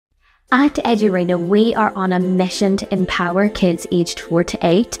At EDURINO, we are on a mission to empower kids aged 4 to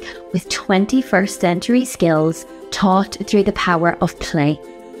 8 with 21st century skills taught through the power of play.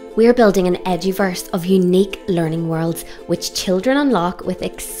 We're building an eduverse of unique learning worlds which children unlock with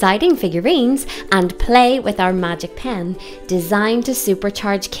exciting figurines and play with our magic pen, designed to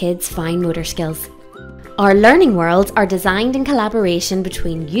supercharge kids' fine motor skills. Our learning worlds are designed in collaboration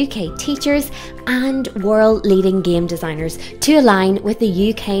between UK teachers and world-leading game designers to align with the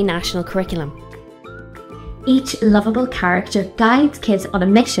UK national curriculum. Each lovable character guides kids on a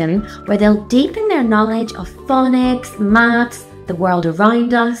mission where they'll deepen their knowledge of phonics, maths, the world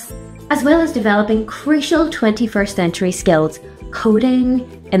around us, as well as developing crucial 21st century skills: coding,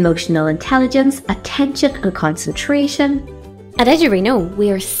 emotional intelligence, attention and concentration. At EDURINO, we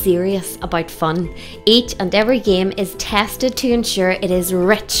are serious about fun. Each and every game is tested to ensure it is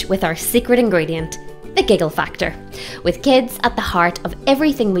rich with our secret ingredient, the giggle factor. With kids at the heart of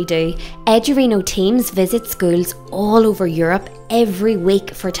everything we do, EDURINO teams visit schools all over Europe every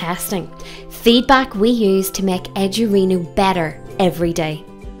week for testing. Feedback we use to make EDURINO better every day.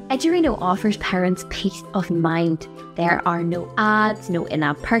 EDURINO offers parents peace of mind. There are no ads, no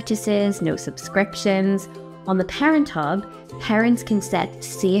in-app purchases, no subscriptions. On the Parent Hub, parents can set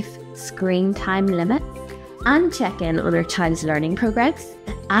safe screen time limits and check in on their child's learning progress.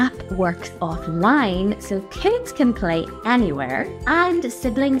 The app works offline so kids can play anywhere and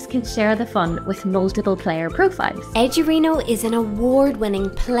siblings can share the fun with multiple player profiles. EDURINO is an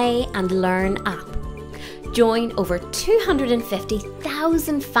award-winning play and learn app. Join over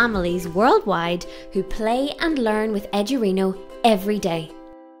 250,000 families worldwide who play and learn with EDURINO every day.